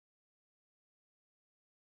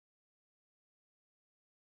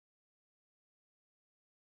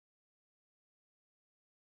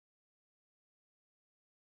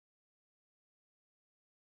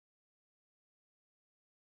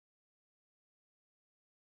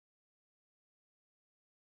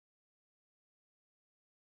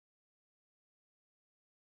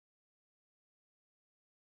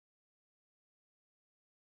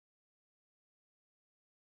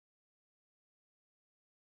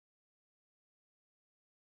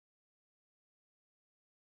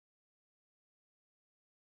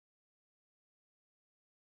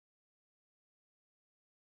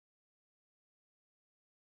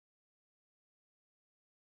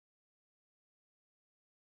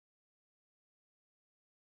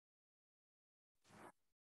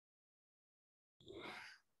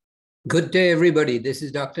Good day, everybody. This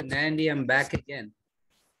is Dr. Nandi. I'm back again.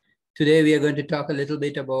 Today, we are going to talk a little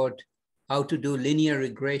bit about how to do linear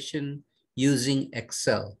regression using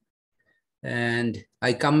Excel. And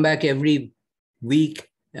I come back every week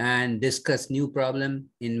and discuss new problem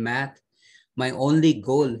in math. My only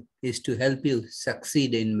goal is to help you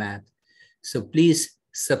succeed in math. So please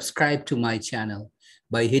subscribe to my channel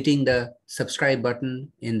by hitting the subscribe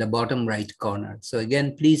button in the bottom right corner. So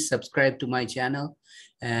again, please subscribe to my channel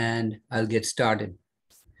and I'll get started.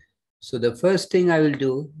 So the first thing I will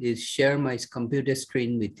do is share my computer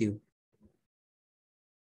screen with you.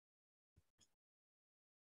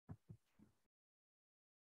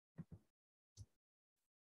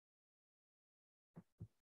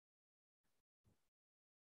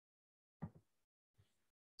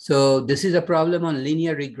 So this is a problem on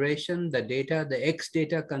linear regression. The X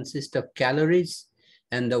data consists of calories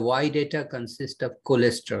and the Y data consists of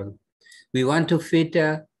cholesterol. We want to fit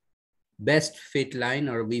a best fit line,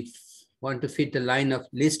 or we want to fit a line of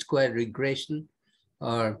least square regression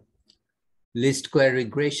or least square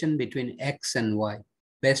regression between X and Y.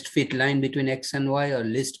 Best fit line between X and Y or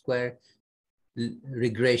least square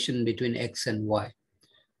regression between X and Y.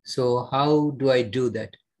 So how do I do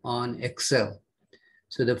that on Excel?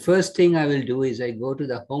 So the first thing I will do is I go to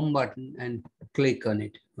the home button and click on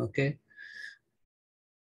it, okay?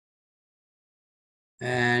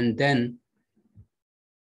 And then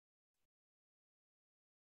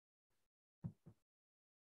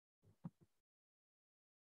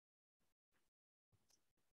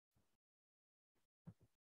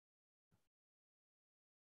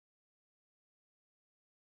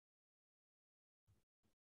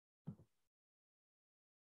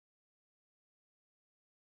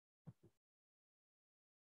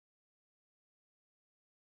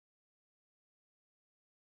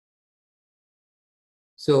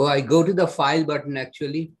so I go to the file button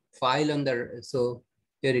actually, file on the, so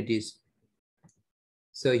here it is.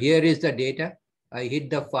 So here is the data. I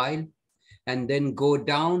hit the file and then go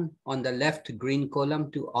down on the left green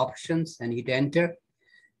column to options and hit enter.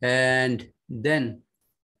 And then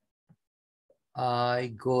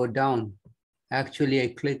I go down. Actually, I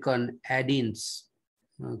click on add-ins,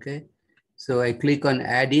 okay? So I click on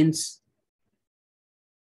add-ins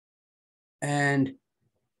and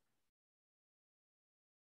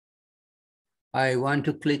I want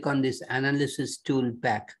to click on this analysis tool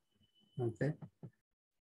pack, okay?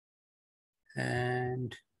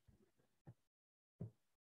 And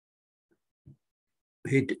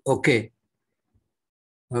hit OK,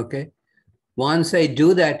 okay? Once I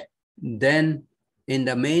do that, then in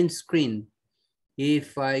the main screen,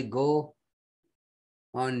 if I go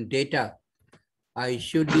on data, I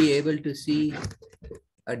should be able to see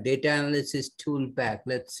a data analysis tool pack.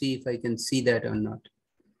 Let's see if I can see that or not.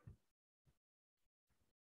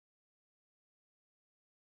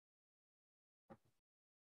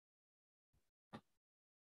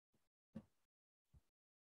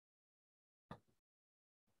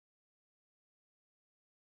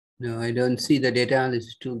 No, I don't see the data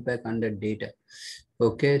analysis tool pack under data.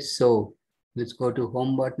 Okay, so let's go to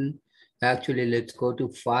home button. Actually, let's go to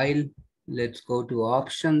file. Let's go to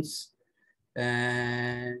options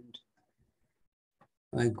and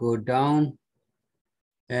I go down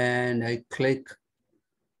and I click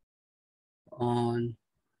on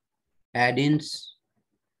add-ins.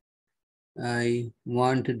 I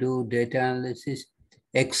want to do data analysis,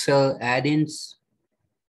 Excel add-ins.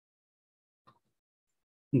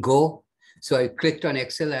 Go. So I clicked on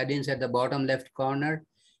Excel add-ins at the bottom left corner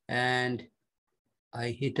and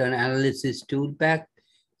I hit an analysis tool pack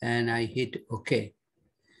and I hit OK.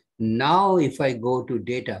 Now if I go to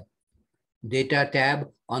data tab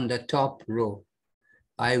on the top row,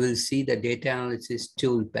 I will see the data analysis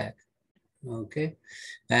tool pack, okay?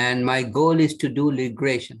 And my goal is to do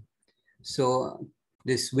regression. So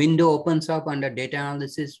this window opens up under data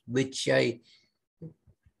analysis, which I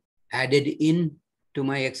added in to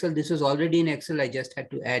my Excel. This was already in Excel, I just had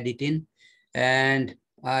to add it in and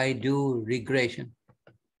I do regression.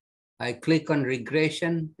 I click on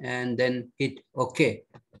regression and then hit OK.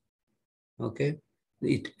 Okay,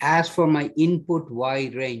 it asks for my input Y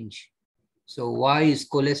range. So Y is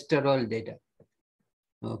cholesterol data.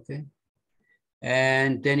 Okay,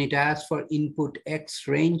 and then it asks for input X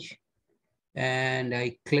range and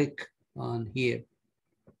I click on here.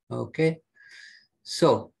 Okay,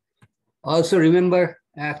 so also remember,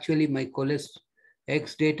 actually my cholesterol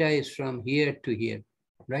X data is from here to here,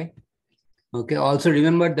 right? Okay, also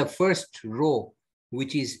remember the first row,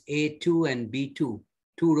 which is A2 and B2,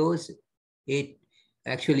 two rows,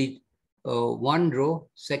 actually one row,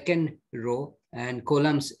 second row, and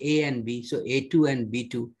columns A and B, so A2 and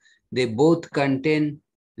B2, They both contain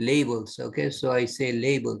labels. Okay, so I say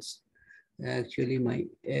labels. Actually, my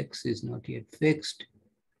X is not yet fixed.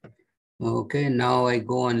 Okay, now I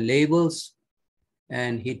go on labels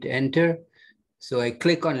and hit enter. So I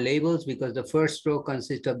click on labels because the first row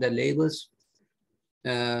consists of the labels.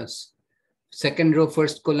 Second row,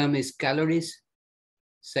 first column is calories.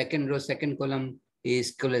 Second row, second column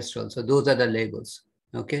is cholesterol. So those are the labels.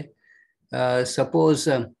 Okay. Suppose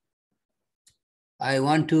I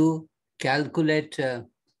want to calculate,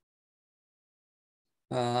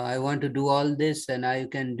 I want to do all this, and I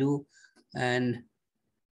can do and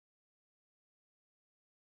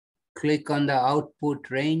click on the output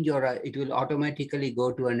range, or it will automatically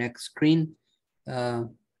go to a next screen. New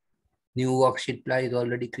worksheet ply is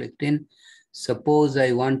already clicked in. Suppose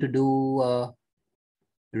I want to do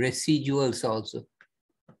residuals also.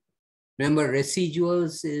 Remember,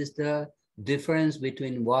 residuals is the difference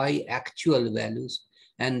between Y actual values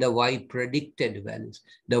and the Y predicted values.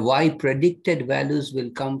 The Y predicted values will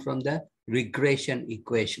come from the regression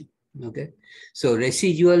equation. Okay, so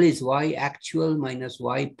residual is Y actual minus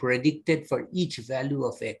Y predicted for each value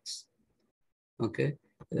of X. Okay,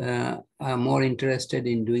 I'm more interested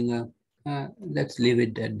in doing let's leave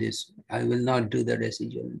it at this. I will not do the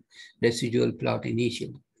residual plot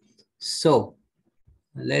initially. So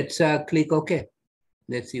let's click OK.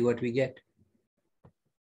 Let's see what we get.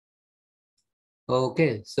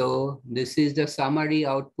 Okay, so this is the summary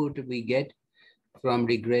output we get from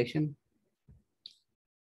regression.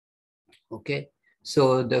 Okay,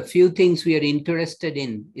 so the few things we are interested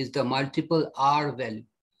in is the multiple R value.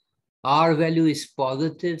 R value is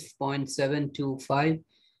positive 0.725.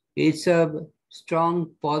 It's a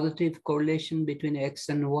strong positive correlation between X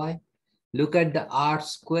and Y. Look at the R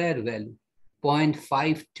square value,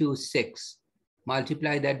 0.526.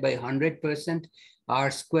 Multiply that by 100%.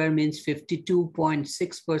 R square means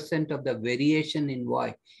 52.6% of the variation in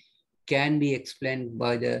Y can be explained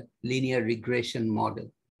by the linear regression model.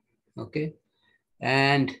 Okay.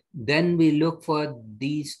 And then we look for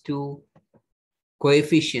these two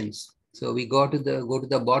coefficients. So we go to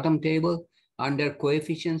the bottom table. Under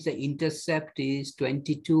coefficients, the intercept is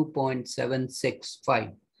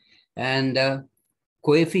 22.765. And the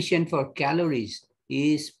coefficient for calories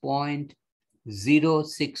is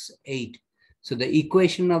 0.068. So the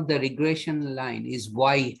equation of the regression line is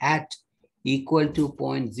Y hat equal to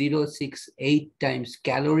 0.068 times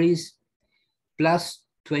calories plus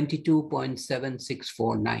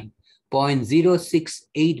 22.7649.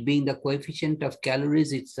 0.068 being the coefficient of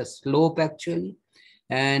calories, it's the slope actually,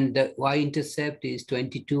 and the y-intercept is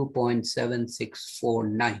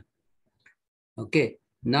 22.7649. Okay,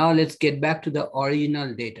 now let's get back to the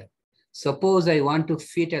original data. Suppose I want to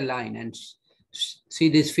fit a line, and see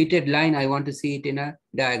this fitted line, I want to see it in a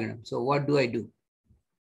diagram. So what do I do?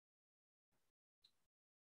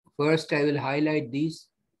 First, I will highlight these.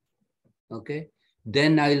 Okay,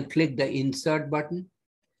 then I will click the insert button,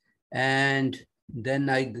 and then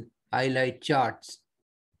I highlight charts.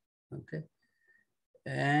 Okay,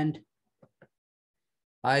 and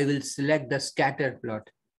I will select the scatter plot.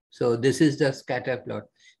 So this is the scatter plot.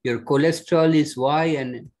 Your cholesterol is Y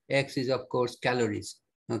and X is of course calories.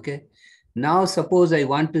 Okay, now suppose I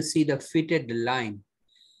want to see the fitted line.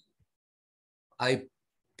 I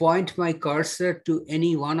point my cursor to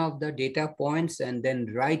any one of the data points and then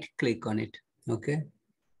right click on it. Okay,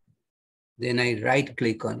 then I right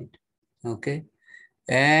click on it. Okay,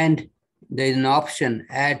 and there's an option,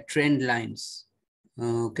 add trend lines.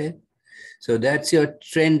 Okay, so that's your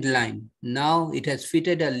trend line. Now it has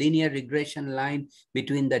fitted a linear regression line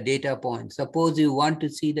between the data points. Suppose you want to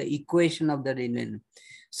see the equation of the linear.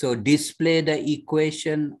 So display the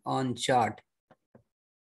equation on chart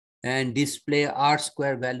and display R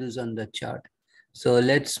square values on the chart. So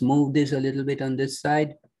let's move this a little bit on this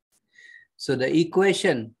side. So the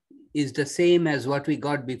equation is the same as what we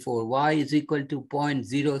got before. Y is equal to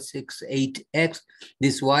 0.068x.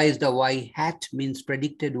 This Y is the Y hat, means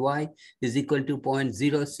predicted Y is equal to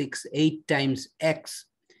 0.068 times X.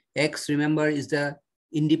 X, remember, is the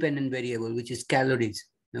independent variable, which is calories.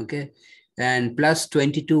 Okay, and plus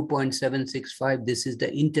 22.765. This is the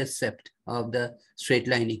intercept of the straight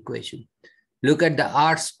line equation. Look at the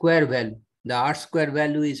R square value. The R square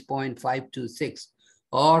value is 0.526.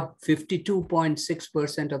 Or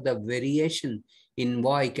 52.6% of the variation in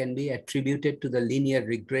Y can be attributed to the linear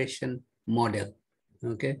regression model.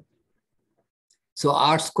 Okay. So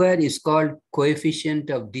R square is called coefficient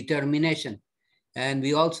of determination. And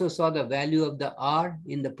we also saw the value of the R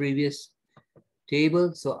in the previous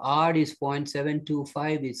table. So R is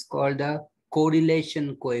 0.725. It's called the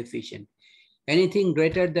correlation coefficient. Anything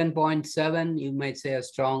greater than 0.7, you might say a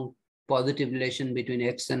strong positive relation between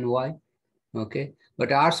X and Y. Okay,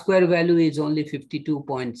 but R square value is only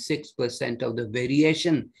 52.6% of the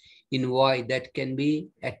variation in Y that can be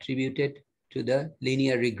attributed to the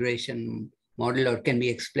linear regression model or can be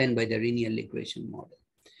explained by the linear regression model.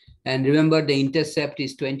 And remember, the intercept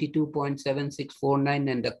is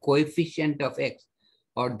 22.7649 and the coefficient of X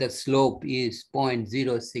or the slope is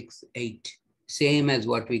 0.068, same as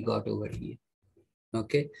what we got over here.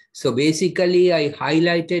 Okay, so basically I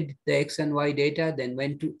highlighted the X and Y data, then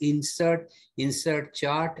went to insert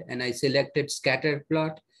chart, and I selected scatter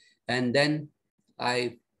plot, and then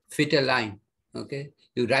I fit a line. Okay,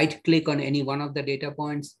 you right click on any one of the data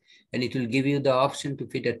points and it will give you the option to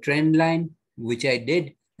fit a trend line, which I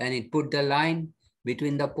did, and it put the line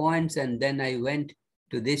between the points. And then I went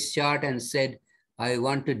to this chart and said, I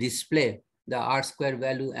want to display the R square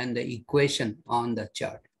value and the equation on the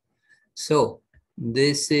chart. So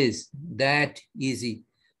this is that easy.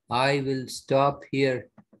 I will stop here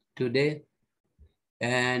today.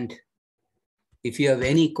 And if you have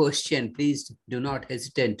any question, please do not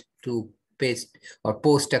hesitate to paste or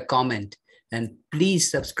post a comment. And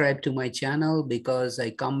please subscribe to my channel because I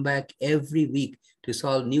come back every week to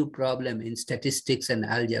solve new problem in statistics and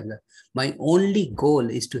algebra. My only goal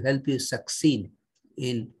is to help you succeed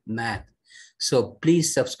in math. So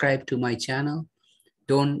please subscribe to my channel.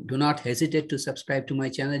 Do not hesitate to subscribe to my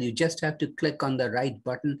channel. You just have to click on the right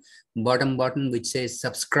button, bottom button, which says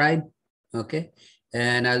subscribe. Okay.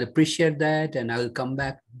 And I'll appreciate that. And I'll come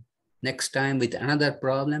back next time with another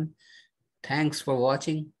problem. Thanks for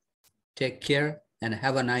watching. Take care and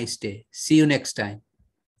have a nice day. See you next time.